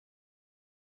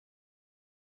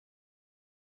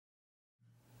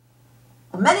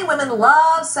Well, many women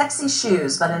love sexy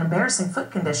shoes, but an embarrassing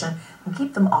foot condition can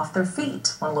keep them off their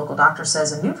feet. One local doctor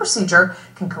says a new procedure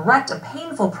can correct a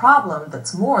painful problem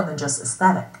that's more than just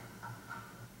aesthetic.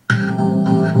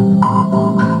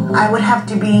 I would have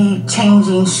to be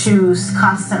changing shoes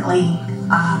constantly,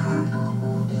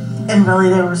 and really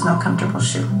there was no comfortable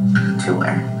shoe to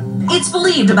wear. It's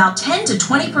believed about 10 to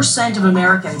 20% of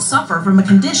Americans suffer from a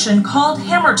condition called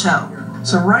hammer toe.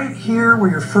 So right here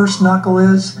where your first knuckle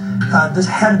is, this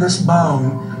head of this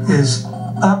bone is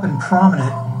up and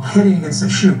prominent, hitting against the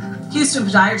shoe. Houston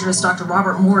podiatrist Dr.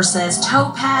 Robert Moore says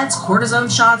toe pads, cortisone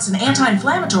shots, and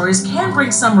anti-inflammatories can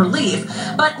bring some relief,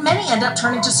 but many end up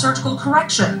turning to surgical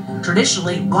correction.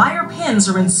 Traditionally, wire pins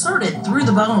are inserted through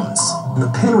the bones.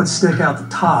 The pin would stick out the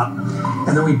top,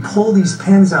 and then we'd pull these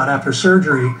pins out after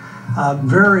surgery.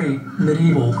 Very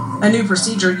medieval. A new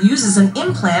procedure uses an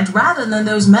implant rather than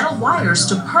those metal wires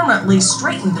to permanently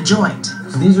straighten the joint.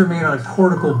 These are made out of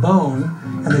cortical bone,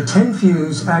 and the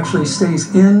TenFUSE actually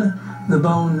stays in the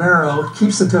bone marrow,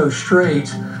 keeps the toe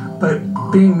straight, but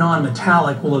being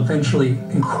non-metallic will eventually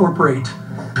incorporate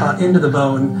into the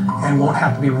bone and won't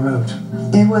have to be removed.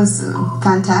 It was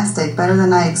fantastic, better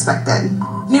than I expected.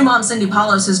 New mom Cindy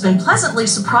Paulos has been pleasantly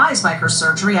surprised by her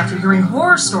surgery after hearing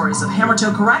horror stories of hammer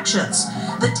toe corrections.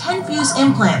 The TenFUSE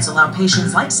implants allow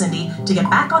patients like Cindy to get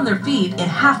back on their feet in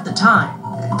half the time.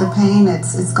 The pain,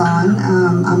 it's gone.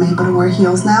 I'm able to wear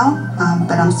heels now,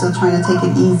 but I'm still trying to take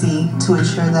it easy to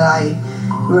ensure that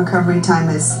recovery time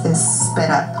is sped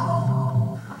up.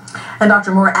 And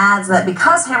Dr. Moore adds that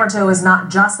because hammer toe is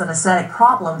not just an aesthetic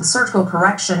problem, the surgical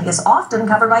correction is often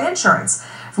covered by insurance.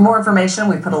 For more information,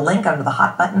 we put a link under the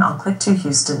hot button on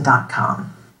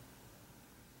click2houston.com.